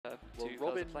two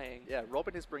fellas are playing. Yeah,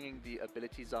 Robin is bringing the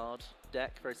Ability Zard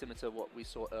deck, very similar to what we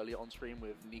saw earlier on stream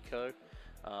with Nico.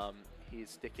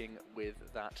 He's sticking with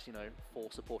that,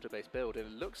 4 supporter-based build, and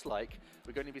it looks like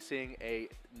we're going to be seeing a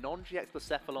non-GX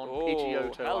Blacephalon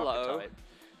Pidgeotto archetype.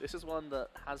 This is one that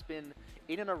has been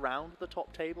in and around the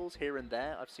top tables here and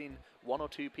there. I've seen 1 or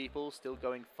 2 people still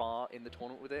going far in the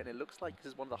tournament with it, and it looks like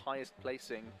this is one of the highest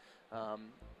placing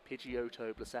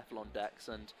Pidgeotto Blacephalon decks,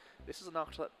 and this is an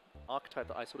archetype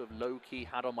that I sort of low-key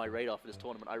had on my radar for this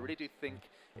tournament. I really do think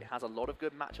it has a lot of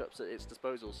good matchups at its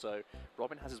disposal, so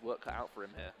Robin has his work cut out for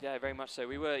him here. Yeah, very much so.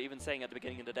 We were even saying at the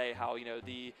beginning of the day how,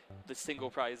 the single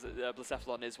prize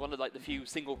Blacephalon is one of the few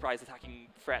single prize attacking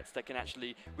threats that can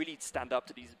actually really stand up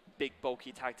to these big,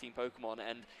 bulky tag team Pokemon,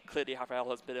 and clearly Rafael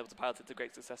has been able to pilot it to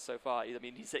great success so far. I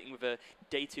mean, he's sitting with a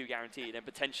day 2 guaranteed, and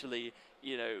potentially,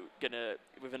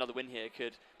 with another win here,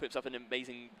 could put himself in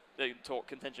amazing talk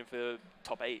contention for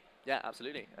top 8. Yeah,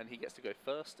 absolutely. And he gets to go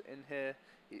first in here.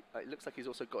 It looks like he's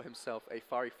also got himself a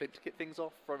Fiery Flint to get things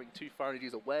off, throwing 2 Fire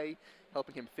Energies away,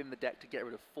 helping him thin the deck to get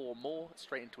rid of 4 more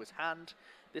straight into his hand.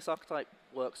 This archetype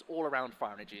works all around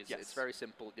Fire Energies. Yes. It's very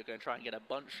simple. You're going to try and get a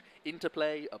bunch into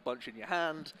play, a bunch in your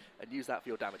hand, and use that for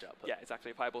your damage output. Yeah,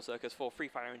 exactly. Fireball Circus for free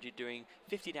Fire Energy doing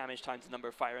 50 damage times the number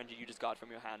of Fire Energy you discard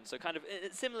from your hand. So kind of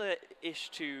similar-ish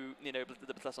to,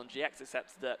 the Blacephalon GX,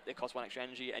 except that it costs 1 extra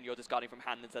energy and you're discarding from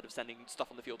hand instead of sending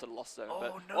stuff on the field to the Lost Zone. Oh,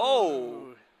 but no! Oh!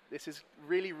 This is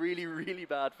really, really, really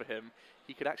bad for him.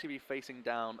 He could actually be facing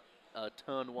down a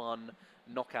turn 1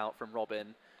 knockout from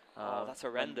Robin. Oh, that's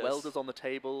horrendous. Welder's on the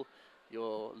table.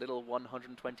 Your little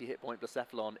 120 hit point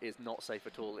Blacephalon is not safe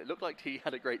at all. It looked like he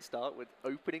had a great start with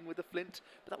opening with the Flint,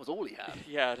 but that was all he had.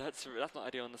 Yeah, that's not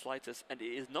ideal in the slightest, and it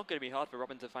is not going to be hard for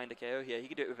Robin to find a KO here. He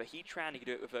can do it with a Heatran, he can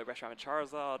do it with a Reshiram and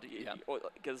Charizard,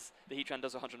 because the Heatran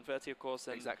does 130, of course,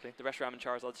 and exactly. The Reshiram and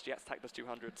Charizard's GX attack does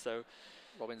 200, so...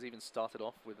 Robin's even started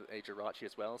off with a Jirachi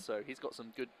as well, so he's got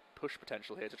some good push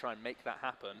potential here to try and make that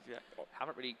happen. Yeah.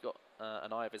 Haven't really got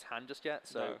an eye of his hand just yet,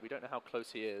 so we don't know how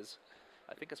close he is.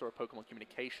 I think I saw a Pokemon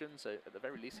Communication, so at the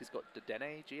very least he's got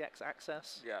Dedenne GX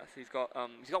access. Yeah, so he's got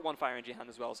 1 Fire Energy hand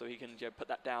as well, so he can put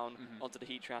that down onto the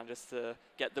Heatran just to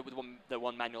get the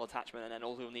one manual attachment, and then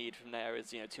all he'll need from there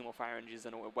is 2 more Fire Energies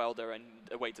and a Welder and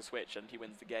a way to switch, and he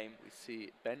wins the game. We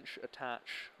see bench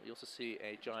attach. We also see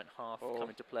a Giant Hearth come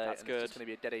into play. That's and good. It's just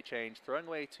going to be a Dedenne change, throwing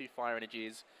away 2 Fire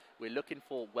Energies. We're looking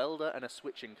for Welder and a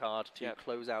switching card to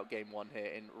close out game 1 here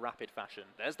in rapid fashion.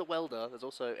 There's the Welder. There's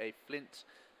also a Flint.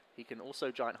 He can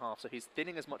also Giant Half, so he's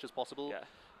thinning as much as possible,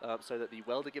 so that the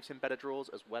Welder gives him better draws,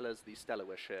 as well as the Stellar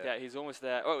Wish here. Yeah, he's almost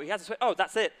there. Oh, he has a switch. Oh,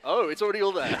 that's it. Oh, it's already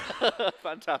all there.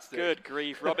 Fantastic. Good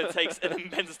grief. Robin takes an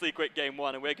immensely quick game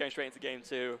 1, and we're going straight into game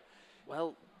 2.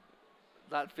 Well,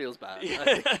 that feels bad.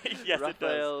 Yes,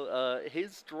 Rafael, it does.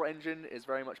 His draw engine is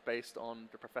very much based on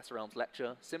the Professor Elm's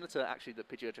lecture, similar to actually the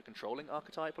Pidgeotto controlling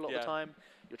archetype a lot of the time.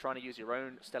 You're trying to use your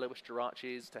own Stellar Wish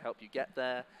Jirachis to help you get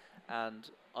there, and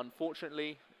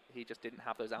unfortunately, he just didn't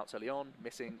have those outs early on,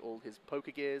 missing all his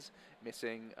Poké Gears,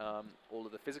 missing all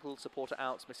of the physical supporter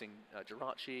outs, missing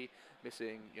Jirachi,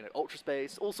 missing Ultra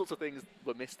Space, all sorts of things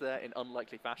were missed there in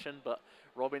unlikely fashion, but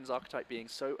Robin's archetype being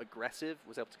so aggressive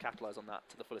was able to capitalize on that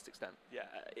to the fullest extent. Yeah,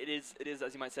 it is,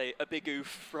 as you might say, a big oof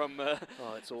from...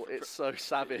 it's so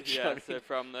savage. Yeah, so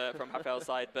from Rafael's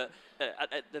side, but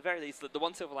at the very least, the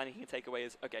one silver lining he can take away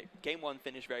is, okay, game 1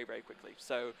 finished very, very quickly,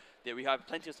 so we have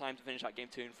plenty of time to finish out game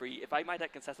 2 and 3. If my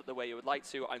deck can set up the way you would like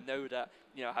to, I know that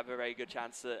I have a very good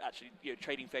chance at actually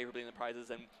trading favorably in the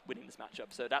prizes and winning this matchup.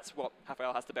 So that's what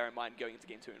Rafael has to bear in mind going into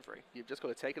game 2 and 3. You've just got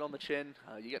to take it on the chin.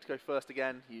 You get to go first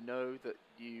again. You know that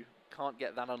you can't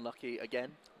get that unlucky again.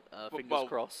 Fingers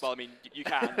crossed. Well, I mean, you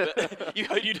can,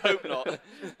 but you'd hope not.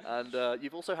 And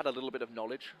you've also had a little bit of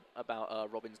knowledge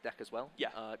about Robin's deck as well. Yeah.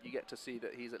 You get to see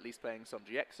that he's at least playing some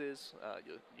GXs.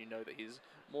 You know that he's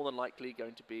more than likely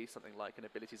going to be something like an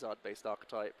Ability Zard-based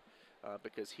archetype,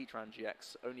 because Heatran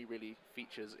GX only really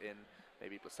features in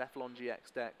maybe Blacephalon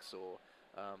GX decks or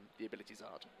the Ability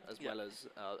Zard, as well as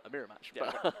a Mirror Match.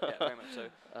 Yeah, very much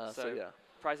so. So yeah.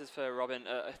 Prizes for Robin.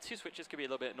 2 switches could be a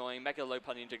little bit annoying. Mega Low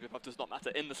Punny and Jigglypuff does not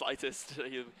matter in the slightest.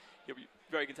 He'll be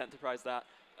very content to prize that.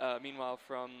 Meanwhile,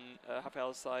 from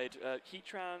Rafael's side,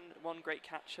 Heatran, 1 great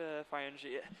catcher, Fire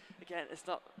Energy. Again, it's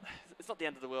not the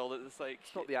end of the world. It's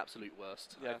not the absolute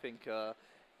worst. Yeah. I think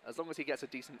as long as he gets a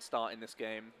decent start in this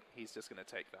game, he's just going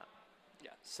to take that. Yeah.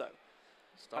 So.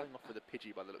 Starting off with a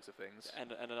Pidgey by the looks of things.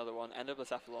 And another one, and a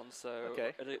Blacephalon, so...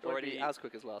 Okay, already as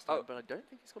quick as last time, but I don't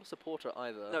think he's got a supporter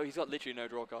either. No, he's got literally no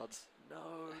draw cards. No,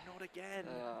 not again.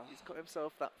 He's got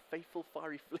himself that faithful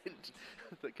Fiery Flint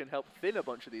that can help thin a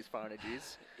bunch of these Fire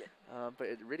Energies. But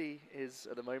it really is,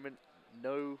 at the moment,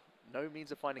 no no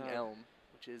means of finding No. Elm,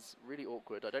 which is really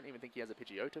awkward. I don't even think he has a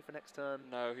Pidgeotto for next turn.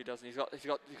 No, he doesn't. He's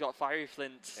got Fiery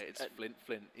Flint. It's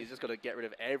Flint. He's just got to get rid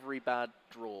of every bad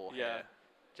draw here.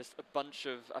 Just a bunch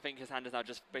of, I think his hand is now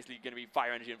just basically going to be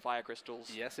Fire Energy and Fire Crystals.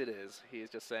 Yes, it is. He is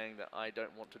just saying that I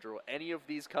don't want to draw any of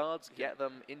these cards, get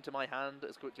them into my hand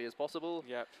as quickly as possible,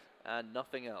 Yep. and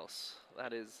nothing else.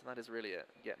 That is really it.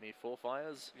 Get me 4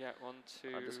 fires. Yeah, 1, 2.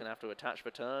 I'm just going to have to attach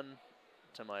for turn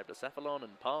to my Blacephalon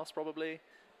and pass, probably.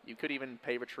 You could even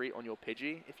pay retreat on your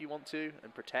Pidgey if you want to,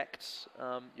 and protect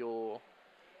your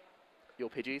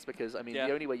Pidgeys, because, I mean,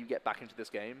 the only way you get back into this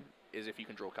game is if you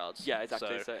can draw cards. Yeah,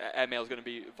 exactly. So ML is going to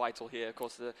be vital here. Of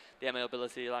course, the ML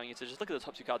ability allowing you to just look at the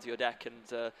top 2 cards of your deck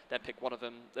and then pick one of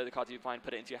them, the cards you find,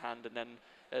 put it into your hand, and then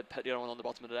put the other one on the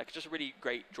bottom of the deck. It's just a really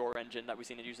great draw engine that we've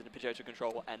seen it used in the Pidgeotto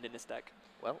control and in this deck.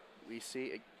 Well, we see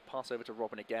it pass over to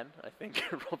Robin again. I think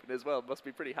Robin as well must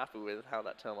be pretty happy with how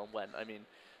that turn one went. I mean,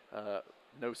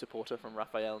 no supporter from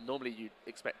Rafael. Normally you'd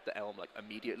expect the Elm like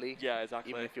immediately. Yeah,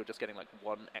 exactly. Even if you're just getting like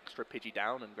 1 extra Pidgey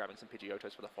down and grabbing some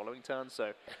Pidgeottos for the following turn.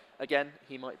 So again,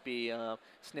 he might be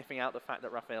sniffing out the fact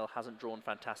that Rafael hasn't drawn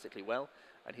fantastically well,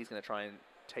 and he's going to try and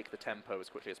take the tempo as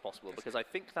quickly as possible, because I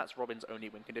think that's Robin's only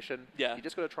win condition. Yeah. You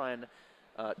just got to try and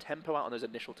tempo out on those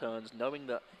initial turns, knowing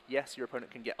that, yes, your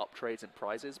opponent can get up trades and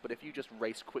prizes, but if you just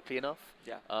race quickly enough,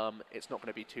 it's not going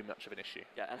to be too much of an issue.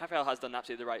 Yeah, and Rafael has done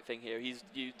absolutely the right thing here. He's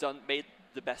made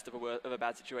the best of a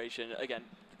bad situation. Again,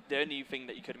 the only thing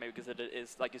that you could maybe consider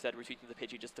is, like you said, retreating the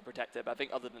Pidgey just to protect it. But I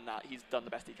think other than that, he's done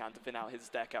the best he can to thin out his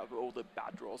deck out of all the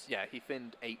bad draws. Yeah, he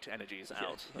thinned 8 energies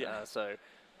out. Yeah. So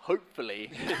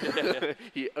hopefully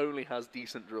he only has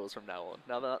decent draws from now on.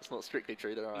 Now that's not strictly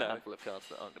true. There are a handful of cards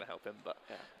that aren't going to help him, but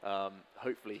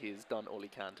hopefully he's done all he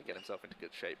can to get himself into good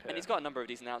shape here. And he's got a number of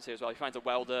decent outs here as well. If he finds a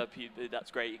Welder,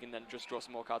 that's great. You can then just draw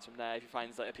some more cards from there. If he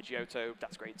finds like a Pidgeotto,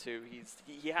 that's great too.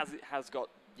 He has got.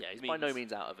 Yeah, he's by no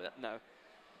means out of it. No.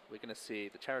 We're going to see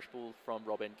the Cherish Ball from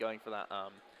Robin going for that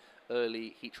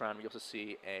early Heatran. We also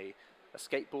see a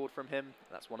skateboard from him.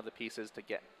 That's one of the pieces to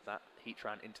get that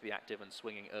Heatran into the active and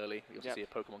swinging early. We also see a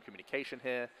Pokemon Communication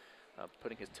here,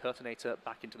 putting his Turtonator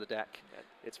back into the deck.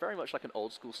 It's very much like an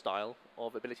old school style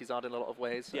of Ability Zard in a lot of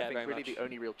ways. Yeah, I think really much. The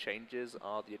only real changes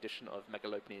are the addition of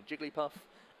Megalopony and Jigglypuff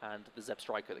and the Zeb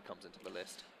Striker that comes into the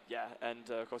list. Yeah, and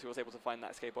of course he was able to find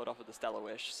that skateboard off of the Stellar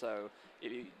Wish, so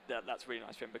that's really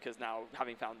nice for him, because now,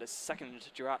 having found this second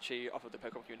Jirachi off of the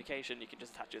Pokemon Communication, you can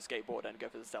just attach your skateboard and go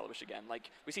for the Stellar Wish again. Like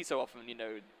we see so often,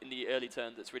 in the early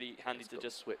turns, it's really handy to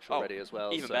just switch already as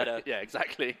well. Even better. Yeah,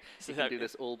 exactly. So he can do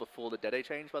this all before the Dede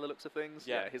change by the looks of things.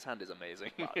 Yeah, his hand is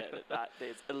amazing. Well, that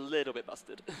is a little bit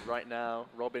busted. Right now,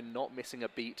 Robin not missing a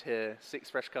beat here. 6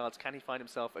 fresh cards. Can he find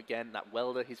himself again that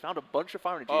Welder? He's found a bunch of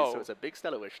Fire Energies, so it's a big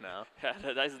Stellar Wish now. Yeah,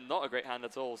 that is not a great hand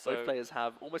at all. So both players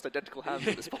have almost identical hands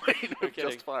at this point with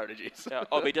just Fire Energies. Yeah.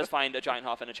 Oh, but he does find a Giant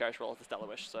Hearth and a Cherish Roll as the Stellar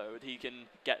Wish, so he can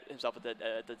get himself the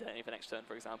Denny for next turn,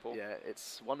 for example. Yeah,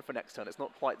 it's one for next turn. It's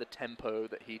not quite the tempo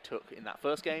that he took in that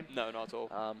first game. No, not at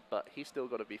all. But he's still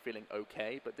got to be feeling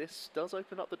okay. But this does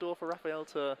open up the door for Rafael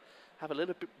to have a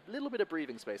little bit of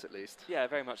breathing space at least. Yeah,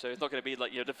 very much so. It's not going to be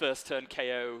like the first turn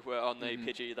KO on the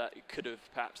Pidgey that could have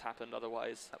perhaps happened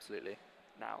otherwise. Absolutely.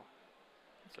 Now.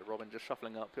 So Robin just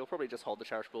shuffling up. He'll probably just hold the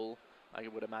Cherish Ball, I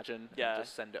would imagine, and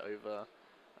just send it over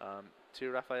to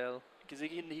Rafael. Because he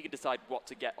can decide what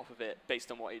to get off of it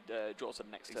based on what he draws for the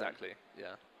next turn. Exactly,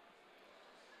 yeah.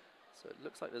 So it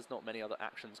looks like there's not many other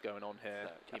actions going on here.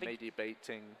 No, he may be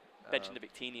debating... benching the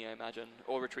Victini, I imagine,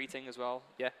 or retreating as well.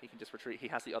 Yeah, he can just retreat. He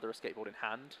has the other escape board in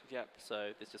hand. Yep.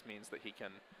 So this just means that he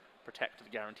can protect the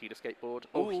guaranteed escape board.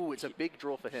 Oh, it's a big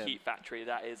draw for him. Heat Factory,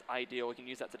 that is ideal. We can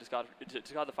use that to discard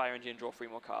the Fire Engine and draw 3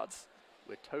 more cards.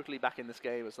 We're totally back in this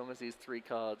game as long as these 3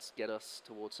 cards get us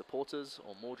towards supporters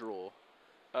or more draw.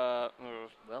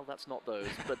 Well, that's not those,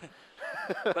 but...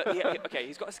 but yeah, okay,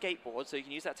 he's got a skateboard, so you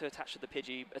can use that to attach to the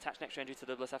Pidgey, attach an extra energy to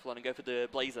the Blacephalon and go for the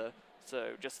Blazer,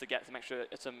 so just to get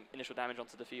some initial damage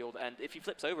onto the field. And if he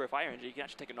flips over a Fire Energy, you can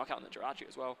actually take a knockout on the Jirachi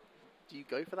as well. Do you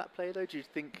go for that play, though? Do you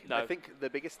think... No. I think the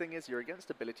biggest thing is you're against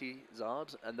Ability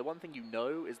Zard, and the one thing you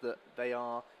know is that they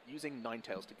are using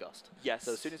Ninetales to gust. Yes.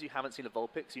 So as soon as you haven't seen a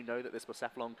Vulpix, you know that this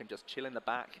Blacephalon can just chill in the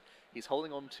back. He's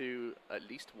holding on to at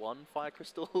least 1 Fire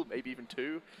Crystal, maybe even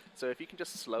 2. So if you can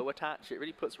just slow attach, it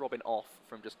really puts Robin off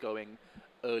from just going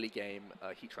early game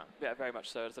Heatran. Yeah, very much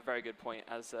so. It's a very good point.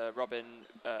 As Robin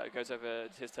goes over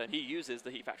to his turn, he uses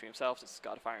the Heat Factory himself to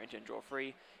discard a Fire Engine, draw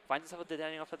 3. Finds himself a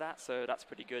Dedenne off of that, so that's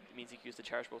pretty good. It means he can use the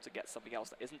Cherish Ball to get something else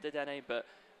that isn't Dedenne, but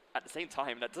at the same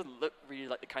time, that doesn't look really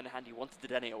like the kind of hand he wants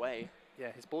Dedenne away.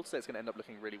 Yeah, his board state's going to end up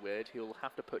looking really weird. He'll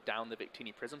have to put down the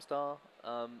Victini Prism Star,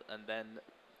 and then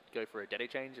go for a Dede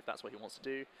change if that's what he wants to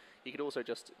do. He could also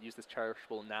just use this Cherish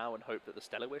Ball now and hope that the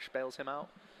Stellar Wish bails him out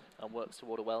and works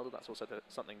toward a Welder. That's also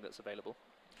something that's available.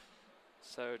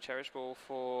 So Cherish Ball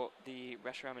for the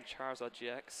Reshiram and Charizard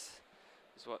GX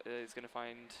is what he's going to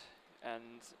find,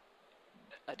 and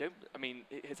I mean,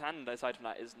 his hand aside from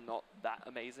that is not that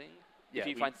amazing. Yeah, if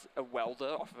he finds a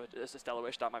Welder off of a Stellar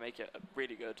Wish, that might make it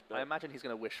really good. I imagine he's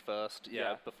going to wish first,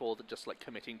 before just like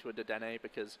committing to a Dedenne,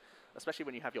 because especially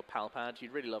when you have your Pal Pad,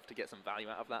 you'd really love to get some value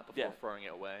out of that before throwing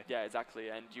it away. Yeah, exactly,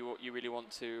 and you really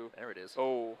want to. There it is.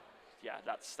 Oh, yeah,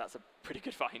 that's a pretty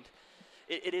good find.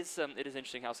 It is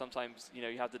interesting how sometimes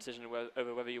you have the decision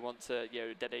over whether you want to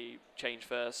Dede change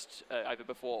first, either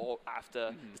before or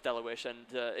after the Stellar Wish, and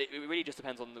it really just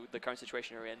depends on the current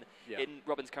situation you're in. Yeah. In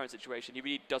Robin's current situation, he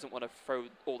really doesn't want to throw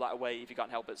all that away if he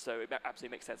can't help it, so it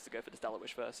absolutely makes sense to go for the Stellar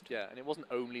Wish first. Yeah, and it wasn't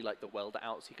only like the Welder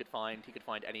outs he could find. He could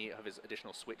find any of his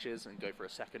additional switches and go for a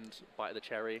second bite of the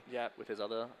cherry with his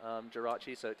other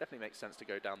Jirachi, so it definitely makes sense to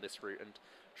go down this route and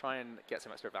try and get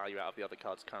some extra value out of the other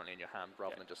cards currently in your hand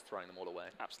rather than just throwing them all away.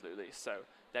 Absolutely. So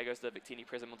there goes the Victini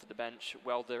Prism onto the bench,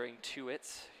 Weldering to it.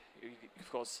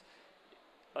 Of course,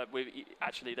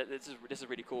 this is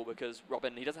really cool because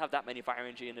Robin, he doesn't have that many fire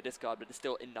energy in the discard, but it's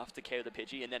still enough to KO the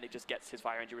Pidgey, and then it just gets his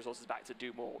fire energy resources back to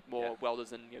do more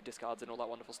Welders and discards and all that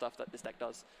wonderful stuff that this deck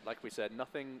does. Like we said,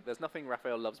 there's nothing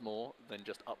Rafael loves more than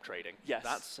just up trading. Yes.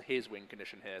 That's his win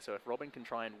condition here. So if Robin can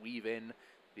try and weave in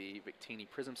the Victini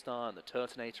Prism Star and the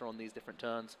Turtonator on these different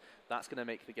turns, that's going to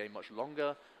make the game much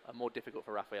longer and more difficult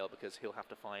for Rafael because he'll have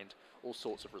to find all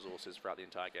sorts of resources throughout the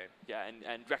entire game. Yeah,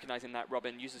 and recognizing that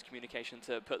Robin uses communication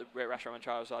to put the Reshiram and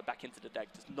Charizard back into the deck,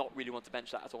 does not really want to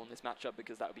bench that at all in this matchup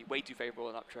because that would be way too favorable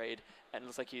in uptrade, and it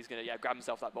looks like he's going to grab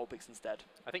himself that Vulpix instead.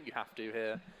 I think you have to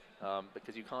here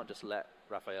because you can't just let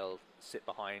Rafael sit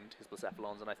behind his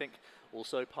Blacephalons, and I think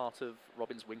also part of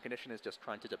Robin's win condition is just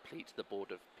trying to deplete the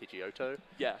board of Pidgeotto.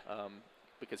 Yeah.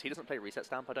 Because he doesn't play Reset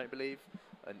Stamp, I don't believe,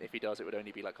 and if he does, it would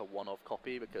only be like a one-off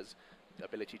copy because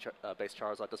ability-based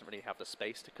Charizard doesn't really have the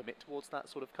space to commit towards that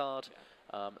sort of card,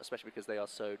 especially because they are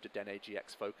so Dedenne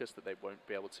GX focused that they won't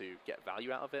be able to get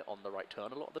value out of it on the right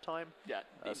turn a lot of the time. Yeah.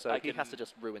 So he has to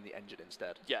just ruin the engine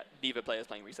instead. Yeah, neither player is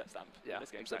playing Reset Stamp in this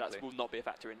game, exactly. So that will not be a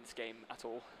factor in this game at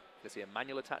all. We're going to see a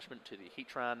manual attachment to the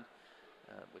Heatran.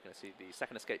 We're going to see the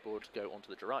second escape board go onto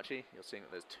the Jirachi. You're seeing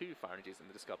that there's 2 fire energies in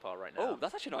the discard pile right now. Oh,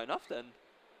 that's actually not enough then.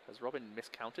 Has Robin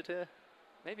miscounted here?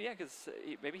 Maybe, yeah, because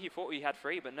maybe he thought he had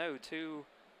 3, but no, 2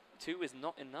 is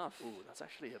not enough. Ooh, that's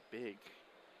actually a big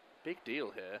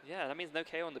deal here. Yeah, that means no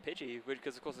KO on the Pidgey,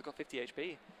 because of course it's got 50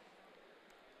 HP.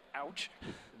 Ouch.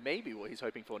 Maybe what he's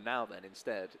hoping for now then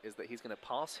instead is that he's going to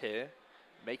pass here,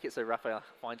 make it so Rafael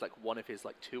finds like one of his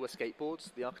 2 escape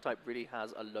boards. The archetype really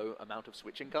has a low amount of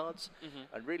switching cards,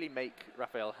 and really make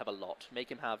Rafael have a lot.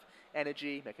 Make him have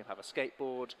energy, make him have a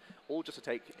skateboard, all just to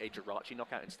take a Jirachi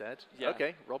knockout instead. Yeah.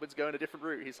 Okay, Robin's going a different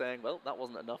route. He's saying, well, that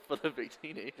wasn't enough for the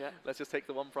Victini. Yeah. Let's just take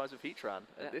the 1 prize with Heatran.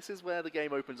 And this is where the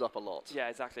game opens up a lot. Yeah,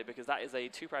 exactly, because that is a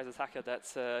 2 prize attacker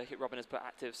that Robin has put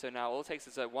active. So now all it takes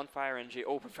is 1 fire energy.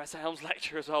 Oh, Professor Helm's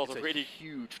Lecture as well. It's a really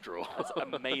huge draw. That's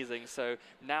amazing. So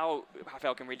now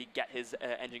Rafael can really get his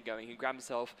engine going. He can grab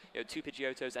himself 2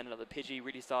 Pidgeotos and another Pidgey,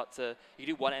 really start to, you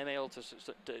can do 1 ML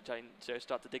to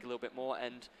start to dig a little bit more,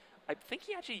 and I think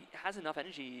he actually has enough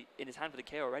energy in his hand for the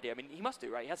KO already. I mean, he must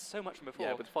do, right? He has so much from before.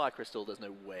 Yeah, with Fire Crystal, there's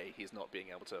no way he's not being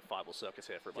able to Fireball Circus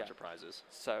here for a bunch of prizes.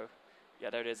 So,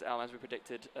 yeah, there it is. As we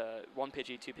predicted, 1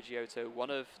 Pidgey, 2 Pidgeotto. One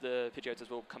of the Pidgeotos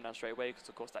will come down straight away because,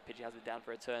 of course, that Pidgey has been down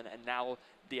for a turn, and now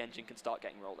the engine can start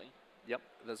getting rolling. Yep,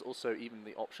 there's also even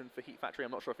the option for Heat Factory.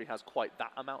 I'm not sure if he has quite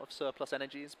that amount of surplus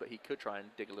energies, but he could try and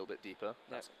dig a little bit deeper.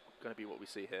 That's going to be what we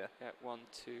see here. Yeah, 1,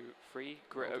 2, 3.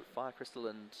 Fire Crystal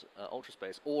and Ultra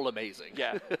Space, all amazing.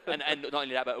 Yeah, and not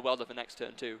only that, but a Welder for next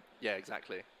turn too. Yeah,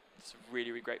 exactly. It's a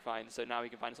really, really great find. So now he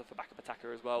can find himself a backup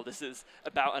attacker as well. This is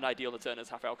about an ideal turn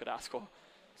as Rafael could ask for.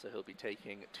 So he'll be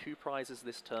taking 2 prizes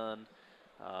this turn.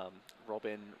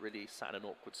 Robin really sat in an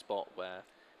awkward spot where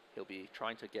he'll be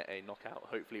trying to get a knockout,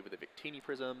 hopefully with a Victini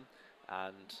Prism,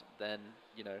 and then,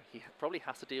 he probably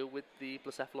has to deal with the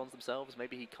Blacephalons themselves.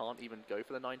 Maybe he can't even go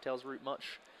for the Ninetales route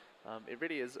much. It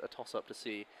really is a toss-up to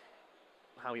see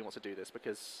how he wants to do this,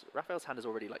 because Rafael's hand is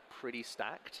already, pretty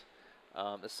stacked.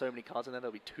 There's so many cards in there.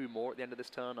 There'll be 2 more at the end of this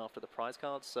turn after the prize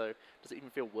cards, so does it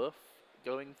even feel worth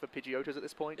going for Pidgeotos at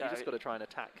this point? Yeah, you just got to try and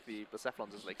attack the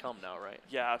Blacephalons as they come now, right?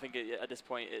 Yeah, I think at this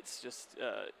point it's just...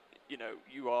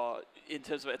 you are, in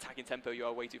terms of attacking tempo, you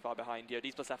are way too far behind.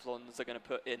 These Blacephalons are going to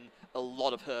put in a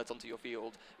lot of hurt onto your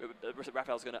field.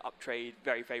 Rafael's going to uptrade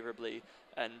very favorably,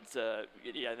 and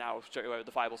now straight away with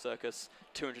the Fireball Circus,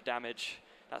 200 damage,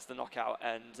 that's the knockout,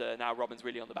 and now Robin's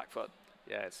really on the back foot.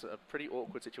 Yeah, it's a pretty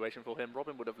awkward situation for him.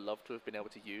 Robin would have loved to have been able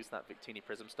to use that Victini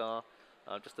Prism Star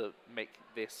just to make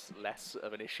this less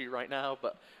of an issue right now,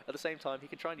 but at the same time, he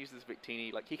can try and use this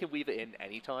Victini, like he can weave it in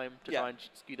any time to try and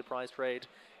skew the prize trade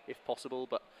if possible,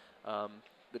 but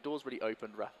the door's really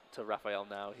opened to Rafael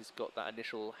now. He's got that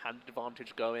initial hand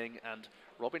advantage going, and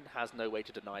Robin has no way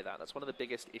to deny that. That's one of the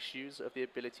biggest issues of the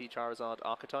ability Charizard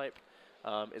archetype,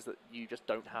 is that you just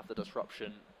don't have the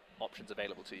disruption options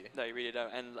available to you. No, you really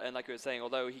don't. And like we were saying,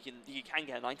 although he can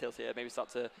get a Ninetales here, maybe start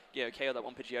to KO that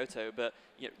one Pidgeotto, but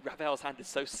Rafael's hand is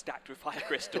so stacked with fire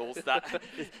crystals that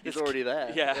he's already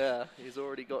there. Yeah, he's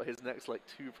already got his next like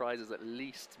 2 prizes at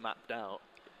least mapped out.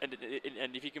 And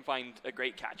if you can find a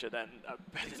great catcher, then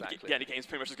exactly. the game's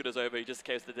pretty much as good as over. He just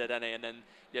KOs the dead NA, and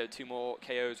then 2 more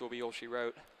KOs will be all she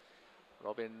wrote.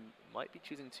 Robin might be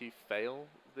choosing to fail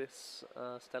this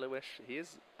Stellar Wish. He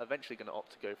is eventually going to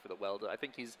opt to go for the Welder. I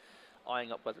think he's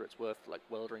eyeing up whether it's worth like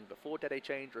weldering before Dead A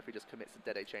change, or if he just commits to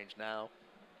Dead A change now.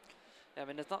 Yeah, I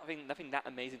mean, there's nothing that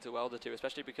amazing to welder to,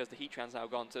 especially because the Heatran's now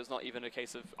gone, so it's not even a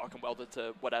case of I can welder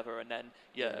to whatever and then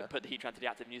put the Heatran to the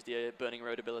active and use the Burning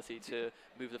Road ability to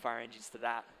move the fire engines to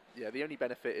that. Yeah, the only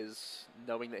benefit is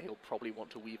knowing that he'll probably want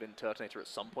to weave in Turtonator at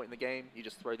some point in the game. You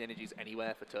just throw the energies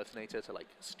anywhere for Turtonator to like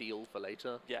steal for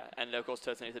later. Yeah, and of course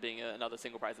Turtonator being another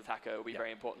single prize attacker will be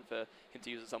very important for him to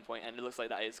use at some point, and it looks like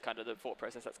that is kind of the thought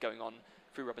process that's going on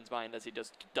through Robin's mind as he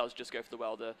does just go for the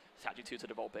Welder, attaching 2 to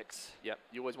the Vulpix. Yeah,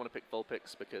 you always want to pick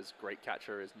Vulpix because Great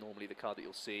Catcher is normally the card that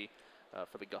you'll see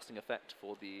for the gusting effect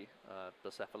for the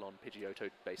Blacephalon Pidgeotto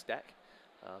based deck.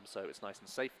 So it's nice and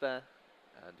safe there.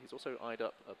 And he's also eyed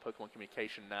up a Pokemon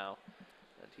Communication now,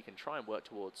 and he can try and work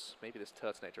towards maybe this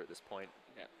Turtonator at this point.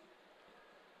 Yeah.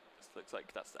 This looks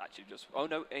like that's actually just... Oh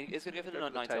no, it's going to go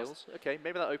for the Ninetales. Okay,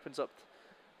 maybe that opens up...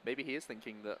 Maybe he is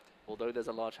thinking that although there's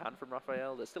a large hand from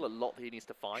Rafael, there's still a lot that he needs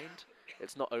to find.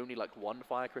 It's not only like 1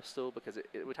 Fire Crystal, because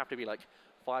it would have to be like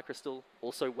Fire Crystal,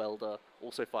 also Welder,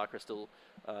 also Fire Crystal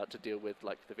to deal with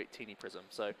like the Victini Prism.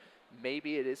 So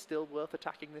maybe it is still worth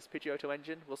attacking this Pidgeotto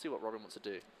engine. We'll see what Robin wants to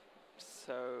do.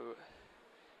 So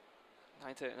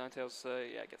Ninetales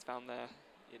gets found there.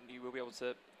 You will be able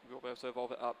to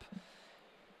evolve it up.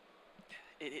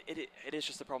 It is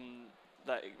just a problem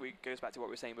that goes back to what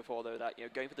we were saying before, though, that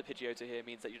going for the Pidgeotto here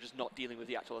means that you're just not dealing with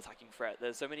the actual attacking threat.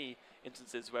 There's so many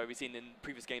instances where we've seen in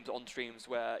previous games on streams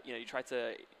where you try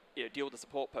to deal with the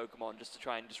support Pokemon just to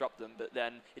try and disrupt them, but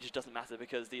then it just doesn't matter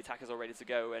because the attacker's all ready to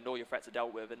go and all your threats are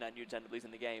dealt with, and then you end up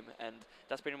losing the game. And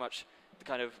that's pretty much the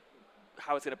kind of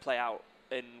how it's going to play out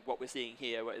in what we're seeing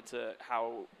here, into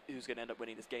who's going to end up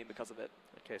winning this game because of it.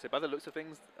 Okay, so by the looks of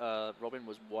things, Robin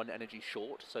was 1 energy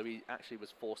short, so he actually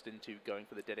was forced into going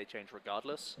for the Dead A change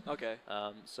regardless. Okay.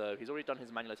 So he's already done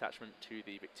his manual attachment to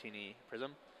the Victini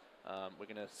Prism. We're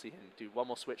going to see him do 1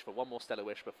 more switch for 1 more Stellar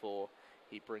Wish before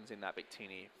he brings in that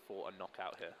Victini for a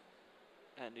knockout here.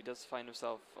 And he does find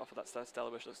himself off of that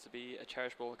Stellar Wish, looks to be a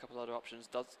Cherish Ball, a couple of other options.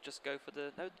 Does just go for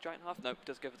the Giant Hearth? Nope,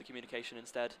 does go for the Communication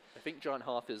instead. I think Giant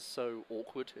Hearth is so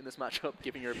awkward in this matchup,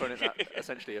 giving your opponent that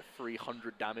essentially a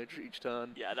 300 damage each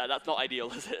turn. Yeah, that's not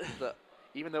ideal, is it? But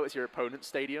even though it's your opponent's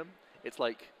stadium, it's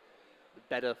like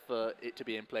better for it to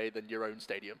be in play than your own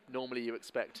stadium. Normally you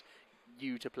expect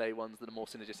you to play ones that are more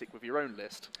synergistic with your own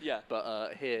list. Yeah.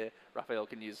 But here, Rafael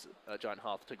can use Giant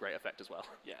Hearth to great effect as well.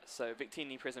 Yeah, so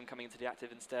Victini Prism coming into the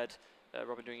active instead.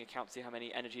 Robin doing a count to see how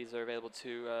many energies are available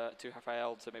to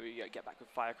Rafael to maybe get back with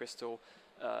Fire Crystal.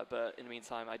 But in the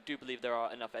meantime, I do believe there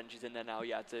are enough energies in there now,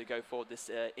 to go for this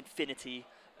Infinity,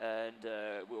 and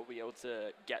we'll be able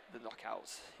to get the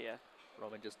knockouts here.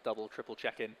 Robin just double, triple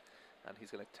checking, and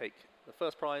he's going to take the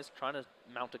first prize, trying to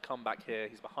mount a comeback here.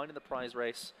 He's behind in the prize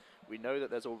race. We know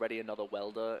that there's already another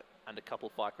Welder and a couple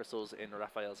Fire Crystals in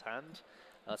Rafael's hand.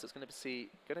 So it's going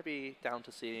to be down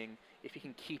to seeing if he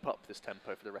can keep up this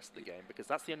tempo for the rest of the game, because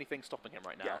that's the only thing stopping him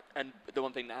right now. Yeah, and the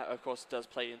one thing that, of course, does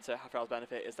play into Rafael's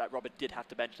benefit is that Robin did have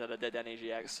to bench another dead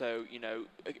NAGX, so,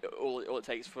 all it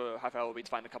takes for Rafael will be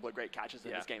to find a couple of great catches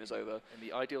and this game is over. In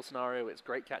the ideal scenario, it's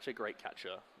great catcher, great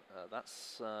catcher.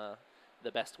 That's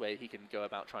the best way he can go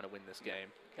about trying to win this game.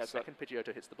 Yeah, second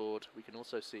Pidgeotto hits the board. We can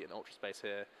also see an Ultra Space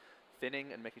here,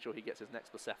 thinning and making sure he gets his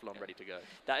next Blacephalon ready to go.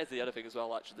 That is the other thing as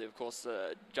well, actually. Of course,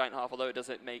 Giant Hearth, although it does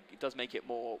make it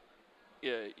more,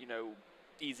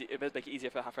 easy. It does make it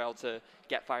easier for Rafael to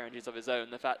get fire engines of his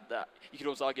own. The fact that you could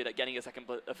also argue that getting a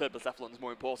third Blacephalon is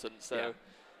more important. So,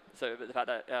 so the fact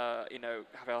that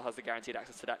Rafael has the guaranteed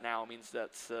access to that now means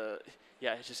that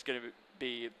it's just going to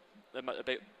be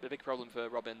a big problem for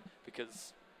Robin,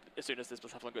 because as soon as this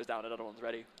Blacephalon goes down, another one's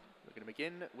ready. We're going to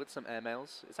begin with some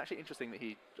airmails. It's actually interesting that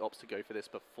he opts to go for this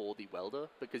before the welder,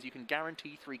 because you can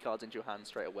guarantee 3 cards into your hand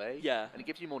straight away. Yeah. And it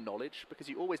gives you more knowledge, because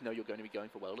you always know you're going to be going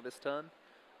for welder this turn.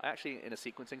 I actually, in a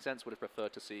sequencing sense, would have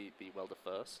preferred to see the welder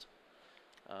first.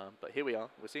 But here we are.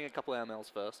 We're seeing a couple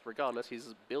airmails first. Regardless,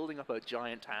 he's building up a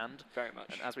giant hand. Very much.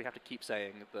 And as we have to keep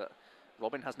saying that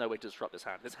Robin has no way to disrupt this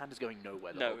hand. This hand is going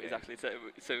nowhere. No, exactly.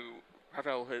 So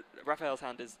Rafael's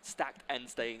hand is stacked and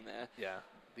staying there. Yeah.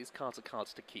 These cards are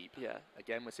cards to keep. Yeah.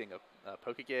 Again, we're seeing a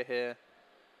Poké Gear here.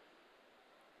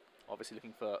 Obviously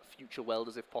looking for future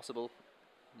welders if possible.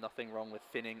 Nothing wrong with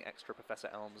thinning extra Professor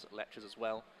Elm's lectures as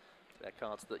well. They're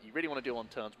cards that you really want to do on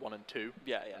turns 1 and 2.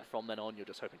 Yeah, yeah. And from then on, you're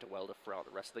just hoping to welder throughout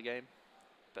the rest of the game.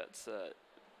 But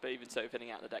even so, thinning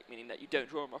out the deck, meaning that you don't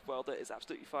draw him off welder, is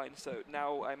absolutely fine. So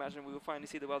now I imagine we will finally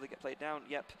see the welder get played down.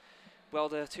 Yep.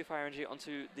 Welder, 2 fire energy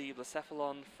onto the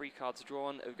Blacephalon, 3 cards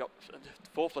drawn. We've got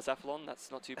 4 Blacephalon,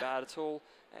 that's not too bad at all.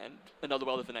 And another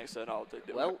welder for next turn.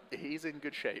 Well, he's in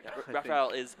good shape. Yeah,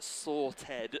 Rafael is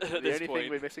sorted at this point. The only thing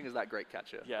we're missing is that great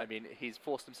catcher. Yeah. I mean, he's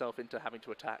forced himself into having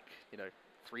to attack,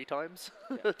 3 times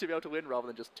to be able to win rather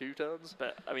than just 2 turns.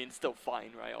 But, I mean, still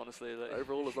fine, right, honestly.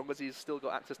 Overall, as long as he's still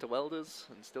got access to welders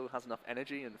and still has enough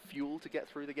energy and fuel to get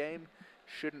through the game,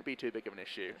 shouldn't be too big of an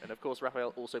issue. And of course,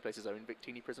 Rafael also plays his own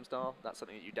Victini Prism Star. That's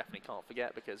something that you definitely can't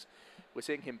forget, because we're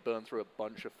seeing him burn through a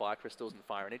bunch of fire crystals and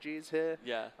fire energies here.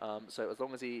 Yeah. So as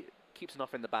long as he keeps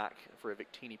enough in the back for a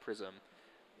Victini Prism,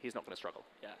 he's not going to struggle.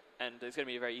 Yeah, and it's going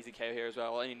to be a very easy KO here as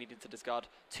well. Only needed to discard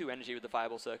 2 energy with the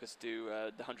Fireball Circus to do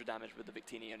the 100 damage with the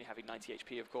Victini, only having 90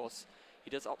 HP, of course.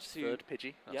 He does opt to... 3rd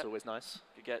Pidgey, that's always nice.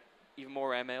 You get even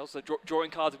more airmails, so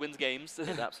drawing cards wins games.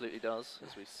 It absolutely does,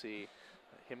 as we see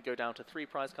him go down to 3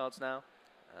 prize cards now.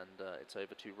 And it's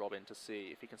over to Robin to see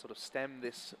if he can sort of stem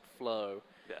this flow.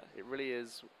 Yeah. It really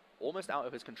is almost out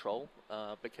of his control,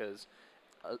 because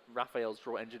Rafael's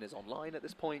draw engine is online at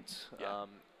this point. Yeah.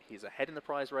 He's ahead in the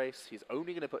prize race. He's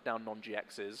only going to put down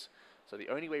non-GXs. So the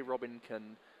only way Robin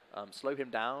can slow him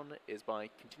down is by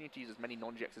continuing to use as many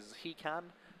non-GXs as he can,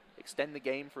 extend the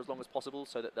game for as long as possible,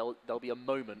 so that there'll be a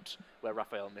moment where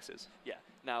Rafael misses. Yeah.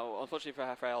 Now, unfortunately for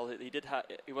Rafael,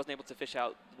 he wasn't able to fish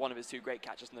out one of his 2 great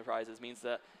catches in the prizes. Means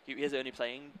that he is only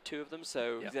playing 2 of them,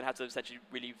 so he's going to have to essentially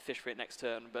really fish for it next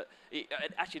turn. But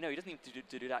actually, no, he doesn't need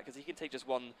to do that, because he can take just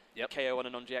 1 KO on a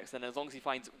non-GX, and as long as he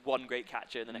finds 1 great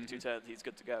catcher in the next 2 turns, he's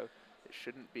good to go. It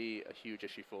shouldn't be a huge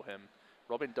issue for him.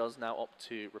 Robin does now opt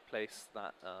to replace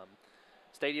that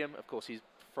stadium. Of course, he's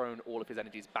thrown all of his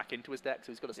energies back into his deck,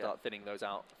 so he's got to start thinning those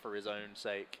out for his own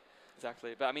sake.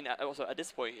 Exactly, but I mean, also at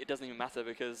this point, it doesn't even matter,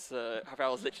 because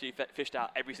Rafael has literally fished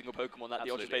out every single Pokemon that the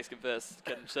Ultra Space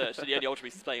can search. So the only Ultra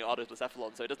Beast is playing Ardos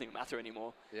Blacephalon, so it doesn't even matter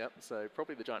anymore. Yep, so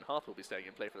probably the Giant Hearth will be staying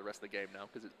in play for the rest of the game now,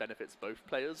 because it benefits both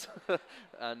players.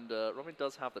 And Robin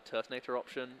does have the Turtonator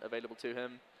option available to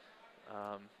him.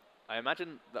 I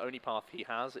imagine the only path he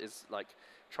has is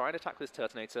try and attack this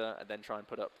Turtonator and then try and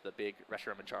put up the big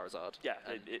Reshiram and Charizard. Yeah,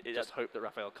 and just hope that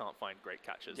Rafael can't find great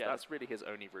catches. Yeah, that's really his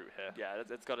only route here. Yeah,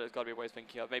 it's got to be a way of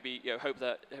thinking of. Maybe hope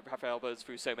that Rafael burns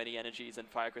through so many energies and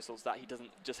fire crystals that he doesn't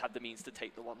just have the means to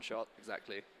take the 1 shot.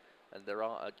 Exactly. And there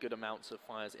are a good amounts of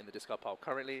fires in the discard pile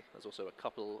currently. There's also a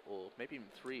couple, or maybe even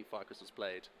 3 fire crystals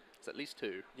played. It's at least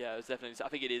 2. Yeah, it's definitely. I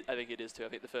think it is 2. I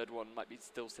think the 3rd one might be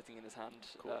still sitting in his hand.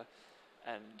 Cool.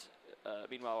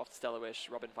 Meanwhile, after Stellar Wish,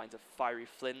 Robin finds a Fiery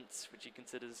Flint, which he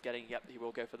considers getting. Yep, he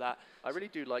will go for that. I really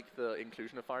do like the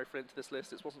inclusion of Fiery Flint to this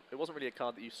list. It wasn't really a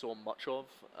card that you saw much of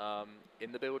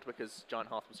in the build, because Giant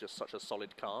Hearth was just such a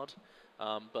solid card.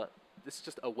 But this is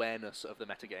just awareness of the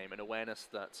metagame, and awareness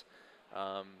that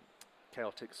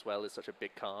Chaotic Swell is such a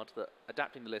big card that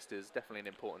adapting the list is definitely an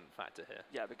important factor here.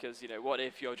 Yeah, because what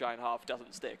if your Giant Hearth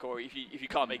doesn't stick, or if you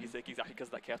can't make it stick exactly because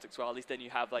of that Chaotic Swell, at least then you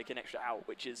have an extra out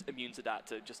which is immune to that,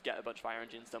 to just get a bunch of fire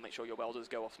engines, still make sure your welders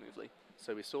go off smoothly.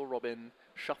 So we saw Robin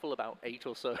shuffle about 8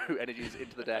 or so energies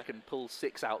into the deck and pull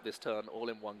 6 out this turn all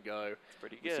in one go. It's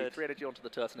pretty good. We see 3 energy onto the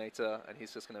Turtonator, and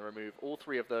he's just going to remove all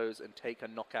 3 of those and take a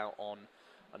knockout on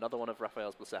another one of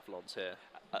Rafael's Blacephalons here.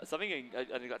 Something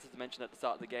I neglected to mention at the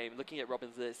start of the game, looking at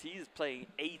Robin's list, he's playing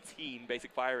 18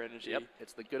 basic fire energy. Yep,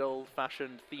 it's the good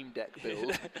old-fashioned theme deck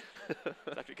build.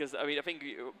 Exactly, because I think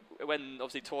when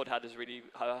obviously Tord had his really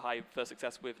high first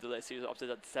success with the list, he was opted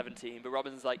at 17, but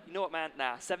Robin's like, you know what, man,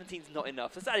 nah, 17's not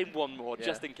enough. Let's add in 1 more,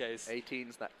 just in case.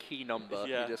 18's that key number.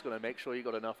 You're just going to make sure you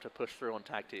got enough to push through on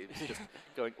tag teams. Just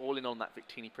going all in on that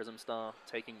Victini Prism Star,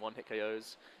 taking 1-hit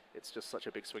KOs. It's just such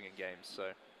a big swing in games.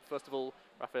 So first of all,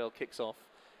 Rafael kicks off.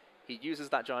 He uses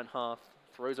that Giant Hearth,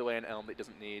 throws away an Elm that he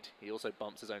doesn't need. He also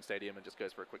bumps his own Stadium and just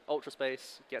goes for a quick Ultra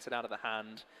Space, gets it out of the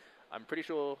hand. I'm pretty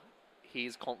sure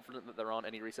he's confident that there aren't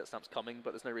any reset stamps coming,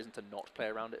 but there's no reason to not play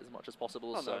around it as much as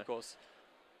possible. Oh, so no, of course.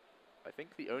 I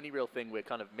think the only real thing we're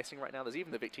kind of missing right now, there's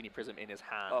even the Victini Prism in his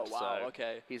hand. Oh, wow, so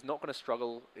okay. he's not going to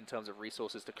struggle in terms of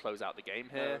resources to close out the game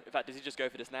here. No. In fact, does he just go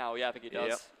for this now? Yeah, I think he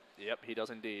does. Yep, he does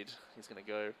indeed. He's going to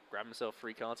go grab himself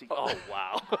 3 cards. Oh,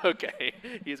 wow. Okay.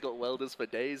 He's got welders for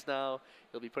days now.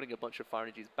 He'll be putting a bunch of fire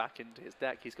energies back into his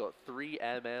deck. He's got 3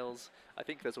 airmails. I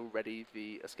think there's already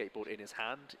the escape board in his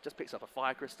hand. Just picks up a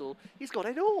fire crystal. He's got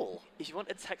it all. If you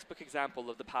want a textbook example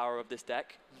of the power of this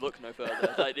deck, look no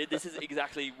further. Like, this is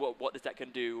exactly what this deck can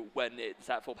do when it's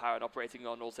at full power and operating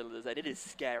on all cylinders, and it is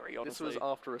scary, honestly. This was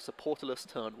after a supporterless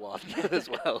turn 1 as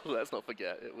well. Let's not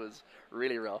forget. It was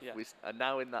really rough. Yeah. And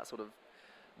now in that sort of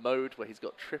mode where he's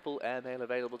got triple airmail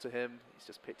available to him, he's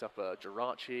just picked up a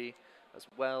Jirachi as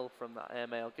well from that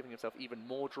airmail, giving himself even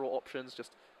more draw options,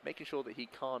 just making sure that he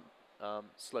can't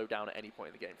slow down at any point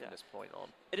in the game from this point on.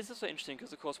 It is also interesting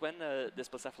because, of course, when this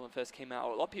Blacephalon first came out,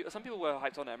 a lot of people, some people were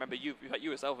hyped on it. I remember you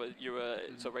yourself, you were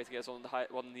sort of rating us on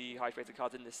one of the highest rated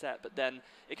cards in this set, but then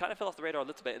it kind of fell off the radar a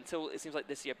little bit until it seems like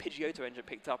this year Pidgeotto engine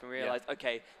picked up and realized,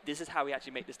 okay, this is how we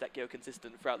actually make this deck go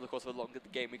consistent throughout the course of the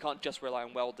game. We can't just rely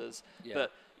on welders,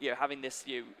 but having this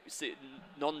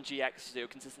non-GX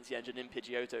consistency engine in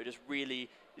Pidgeotto just really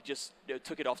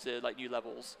took it off to like new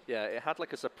levels. Yeah, it had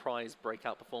like a surprise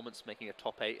breakout performance, making a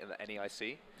top 8 in the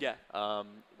NEIC. Yeah.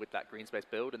 With that green space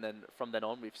build, and then from then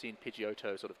on, we've seen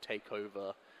Pidgeotto sort of take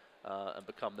over and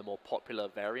become the more popular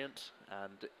variant,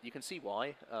 and you can see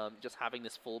why. Just having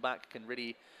this fallback can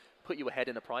really put you ahead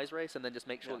in a prize race, and then just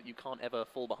make sure that you can't ever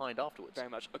fall behind afterwards. Very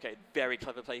much. Okay, very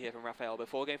clever play here from Rafael.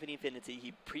 Before going for the Infinity,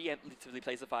 he preemptively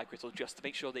plays the Fire Crystal just to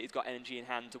make sure that he's got energy in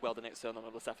hand to weld the next turn on a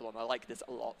Blacephalon. I like this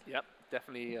a lot. Yep,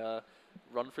 definitely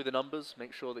run through the numbers,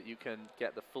 make sure that you can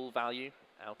get the full value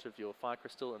out of your Fire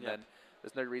Crystal, and then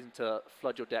there's no reason to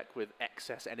flood your deck with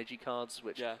excess energy cards,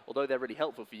 which, although they're really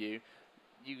helpful for you,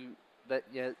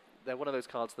 they're one of those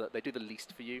cards that they do the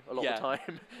least for you a lot of the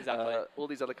time. Exactly. All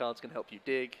these other cards can help you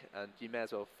dig, and you may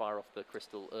as well fire off the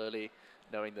crystal early,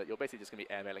 knowing that you're basically just going to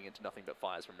be airmailing into nothing but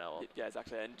fires from now on. Yeah,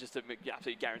 exactly. And just to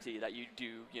absolutely guarantee that you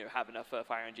do have enough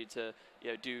fire energy to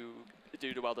do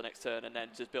the well the next turn, and then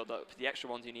just build up the extra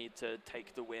ones you need to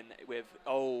take the win with.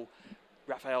 Oh,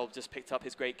 Rafael just picked up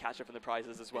his great catcher from the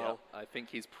prizes as well. Yeah, I think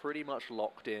he's pretty much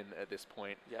locked in at this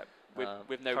point. Yeah.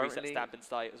 With no reset stamp in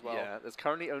sight as well. Yeah, there's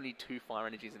currently only 2 fire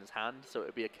energies in his hand, so it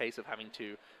would be a case of having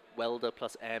to welder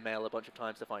plus airmail a bunch of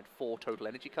times to find 4 total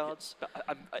energy cards.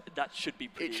 Yeah, but that should be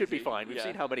pretty It should easy. be fine. We've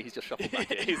seen how many he's just shuffled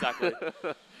back in. Exactly.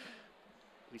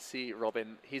 We see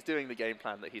Robin, he's doing the game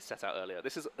plan that he set out earlier.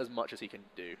 This is as much as he can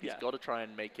do. He's got to try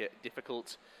and make it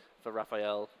difficult for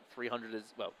Rafael.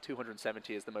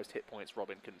 270 is the most hit points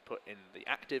Robin can put in the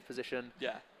active position.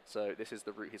 Yeah. So this is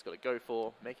the route he's got to go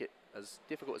for. Make it as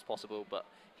difficult as possible, but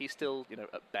he's still,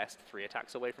 at best 3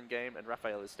 attacks away from game, and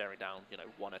Rafael is staring down,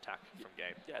 1 attack from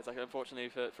game. Yeah, it's like, unfortunately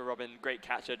for Robin, great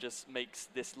catcher just makes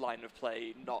this line of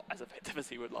play not as effective as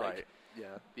he would like. Right,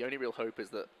 yeah. The only real hope is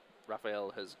that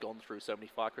Rafael has gone through so many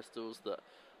fire crystals that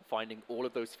finding all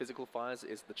of those physical fires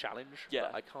is the challenge. Yeah.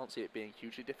 But I can't see it being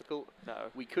hugely difficult. No.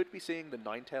 We could be seeing the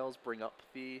Ninetales bring up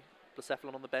the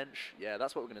Blacephalon on the bench. Yeah,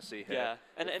 that's what we're going to see here. Yeah.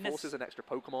 And it forces an extra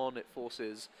Pokemon. It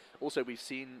forces... Also, we've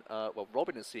seen...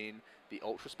 Robin has seen the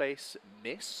Ultra Space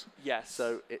miss. Yes.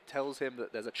 So it tells him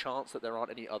that there's a chance that there aren't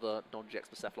any other non-GX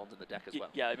Blacephalons in the deck as well.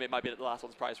 Yeah, it might be the last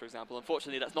one's prize, for example.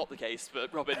 Unfortunately, that's not the case,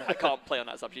 but Robin can't play on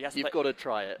that subject. You've got to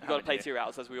try it. You've got to play 2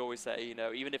 routes, as we always say.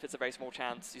 Even if it's a very small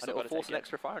chance, you still got to take it. And it will force an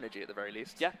extra fire energy at the very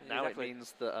least. Yeah, now exactly. It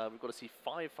means that we've got to see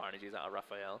 5 fire energies out of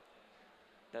Rafael.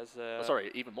 There's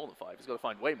sorry, even more than 5. He's got to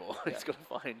find way more. Yeah. He's got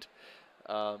to find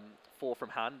 4 from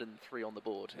hand and 3 on the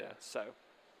board. Yeah, so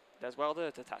there's Welder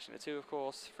attaching the 2, of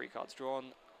course. 3 cards drawn,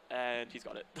 and he's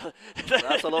got it.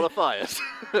 That's a lot of fires.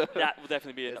 That will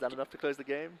definitely be enough. Is that enough to close the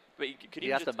game? But he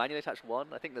has to manually attach 1.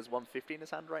 I think there's 150 in his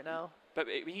hand right now. But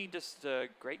he just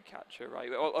great catcher, right?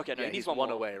 Oh, okay, no, yeah, he needs one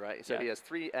more away, right? So he has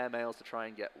 3 airmails to try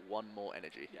and get 1 more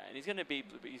energy. Yeah, and he's going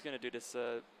to do this.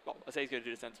 Well, I say he's going to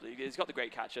do this sensibly. He's got the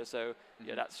great catcher, so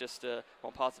yeah, that's just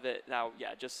one part of it. Now,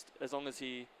 yeah, just as long as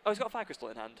he. Oh, he's got a Fire Crystal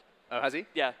in hand. Oh, has he?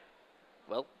 Yeah.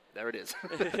 Well, there it is.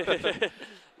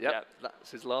 Yep,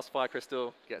 that's his last Fire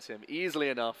Crystal. Gets him easily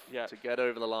enough to get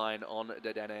over the line on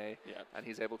Dedenne, and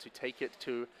he's able to take it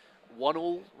to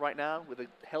 1-1 right now with a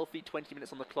healthy 20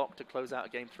 minutes on the clock to close out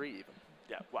Game 3 even.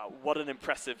 Yeah, wow, what an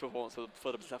impressive performance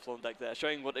for the Blacephalon deck there,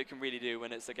 showing what it can really do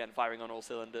when it's, again, firing on all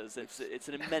cylinders. It's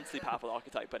an immensely powerful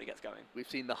archetype when it gets going. We've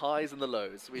seen the highs and the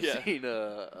lows. We've seen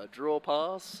a draw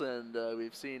pass, and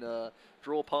we've seen a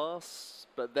draw pass,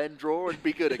 but then draw and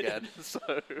be good again. So,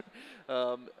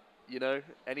 you know,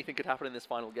 anything could happen in this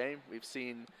final game. We've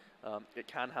seen it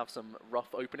can have some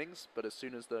rough openings, but as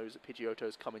soon as those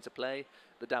Pidgeotos come into play,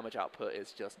 the damage output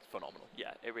is just phenomenal.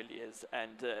 Yeah, it really is.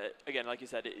 And again, like you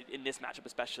said, in this matchup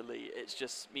especially, it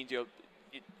just means you're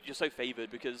so favoured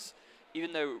because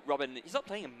even though Robin, he's not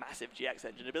playing a massive GX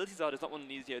engine. Ability Zard is not one of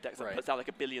these decks that puts out like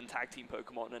a billion tag team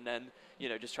Pokemon and then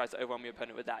just tries to overwhelm your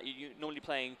opponent with that. You're normally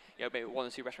playing maybe 1 or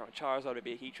 2 Restaurant Charizard,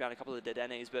 maybe a Heatran, a couple of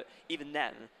Dedenes, but even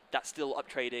then, that's still up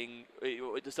trading,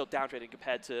 it's still down trading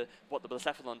compared to what the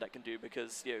Blacephalon deck can do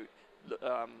because they're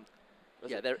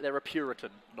a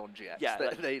Puritan non-GX.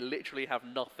 Yeah, they literally have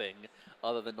nothing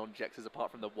other than non-GXs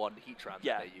apart from the one Heatran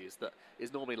that they use that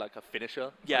is normally like a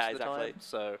finisher most of the time.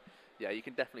 So yeah, you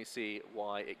can definitely see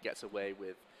why it gets away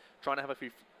with trying to have a few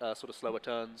sort of slower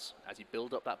turns as you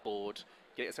build up that board,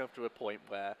 get yourself to a point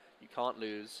where you can't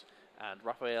lose. And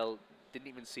Rafael didn't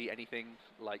even see anything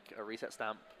like a reset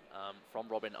stamp from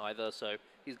Robin either, so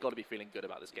he's got to be feeling good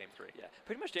about this game 3. Yeah,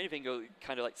 pretty much the only thing you're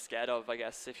kind of like scared of, I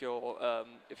guess, if you're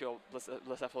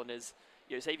Blacephalon is,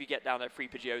 say if you get down that free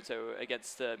Pidgeotto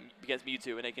against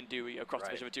Mewtwo and they can do a cross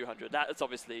division of 200. That's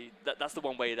obviously that's the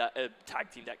one way that a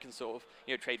tag team deck can sort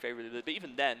of trade favorably. But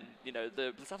even then,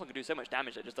 the Blacephalon can do so much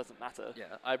damage that it just doesn't matter.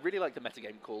 Yeah, I really like the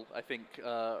metagame call. I think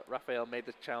Rafael made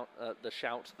the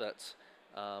shout that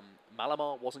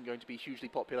Malamar wasn't going to be hugely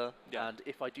popular, and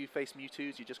if I do face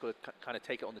Mewtwo's, you just got to kind of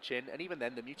take it on the chin. And even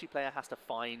then, the Mewtwo player has to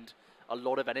find a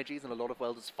lot of energies and a lot of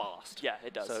welders fast. Yeah,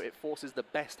 it does. So it forces the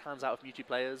best hands out of Mewtwo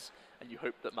players, and you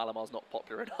hope that Malamar's not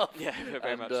popular enough. Yeah,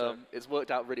 very much so. It's worked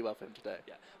out really well for him today.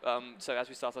 Yeah. So as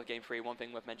we start off game 3, one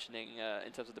thing worth mentioning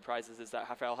in terms of the prizes is that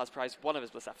Rafael has prized one of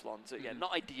his Blacephalons. So again,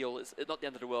 not ideal. It's not the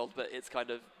end of the world, but it's kind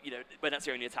of when that's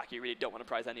your only attack, you really don't want to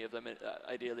prize any of them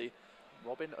ideally.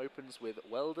 Robin opens with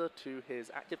Welder to his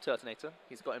active Turtonator.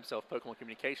 He's got himself Pokemon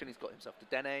Communication, he's got himself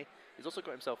Dedenne. He's also got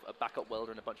himself a backup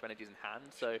Welder and a bunch of energies in hand,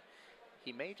 so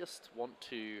he may just want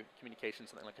to Communication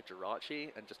something like a Jirachi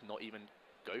and just not even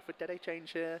go for Dede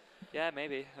Change here. Yeah,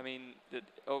 maybe. I mean,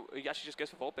 he actually just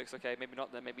goes for Vulpix. Okay, maybe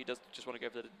not then. Maybe he does just want to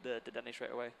go for the Dedenne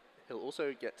straight away. He'll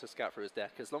also get to scout through his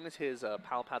deck. As long as his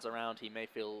Pal Pad's around, he may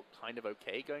feel kind of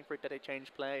okay going for a Dede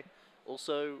Change play.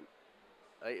 Also,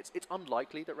 it's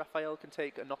unlikely that Rafael can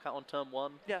take a knockout on turn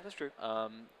 1. Yeah, that's true.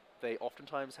 They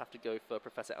oftentimes have to go for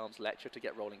Professor Elm's Lecture to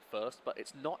get rolling first, but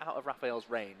it's not out of Rafael's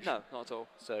range. No, not at all.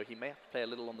 So he may have to play a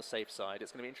little on the safe side.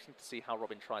 It's going to be interesting to see how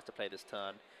Robin tries to play this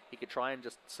turn. He could try and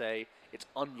just say, it's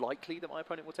unlikely that my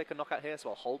opponent will take a knockout here, so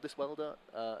I'll hold this Welder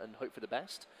and hope for the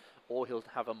best. Or he'll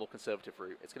have a more conservative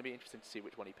route. It's going to be interesting to see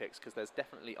which one he picks, because there's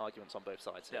definitely arguments on both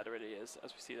sides here. Yeah, there really is.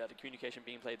 As we see that, the Communication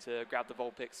being played to grab the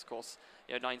Vulpix, of course,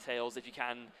 Ninetales, if you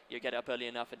can get it up early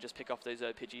enough and just pick off those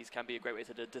Pidgeys, can be a great way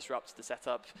to disrupt the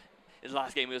setup. In the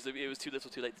last game, it was too little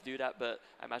too late to do that, but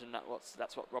I imagine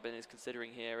that's what Robin is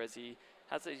considering here as he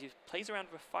plays around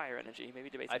with Fire Energy, maybe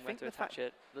debating where to attach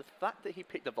it. The fact that he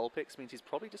picked the Vulpix means he's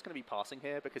probably just going to be passing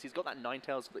here because he's got that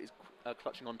Ninetales that he's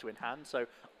clutching onto in hand. So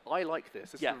I like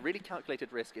this. This is a really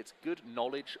calculated risk. It's good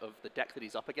knowledge of the deck that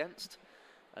he's up against.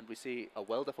 And we see a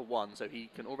Welder for 1, so he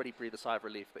can already breathe a sigh of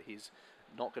relief that he's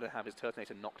not going to have his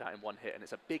Turtonator knocked out in 1 hit. And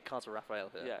it's a big card for Rafael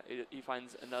here. Yeah, he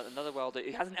finds another Welder.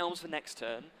 He has an Elms for next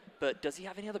turn, but does he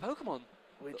have any other Pokemon?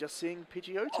 We're just seeing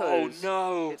Pidgeotos. Oh,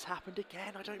 no. It's happened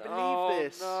again. I don't believe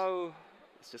this. No.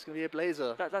 It's just going to be a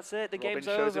Blazer. That's it. The game's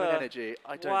Robin shows over. him an energy.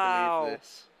 I don't believe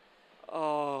this.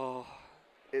 Oh.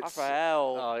 It's,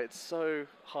 Rafael. Oh, it's so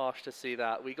harsh to see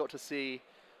that. We got to see,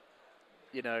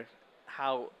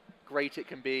 how great it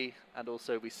can be, and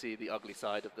also we see the ugly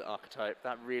side of the archetype.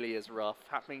 That really is rough.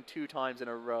 Happening 2 times in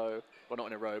a row, well, not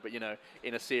in a row, but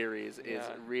in a series is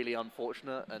really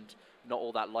unfortunate and not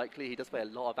all that likely. He does play a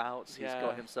lot of outs. He's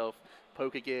got himself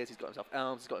Pokegears, he's got himself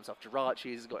Elms, he's got himself Jirachis,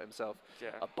 he's got himself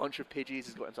a bunch of Pidgeys,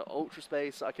 he's got himself Ultra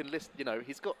Space. I can list,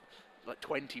 he's got like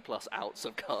 20 plus outs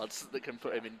of cards that can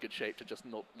put him in good shape to just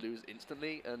not lose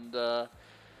instantly, and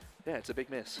yeah, it's a big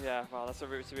miss. Yeah, well, it's a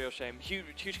real shame.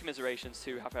 Huge commiserations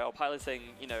to Rafael piloting,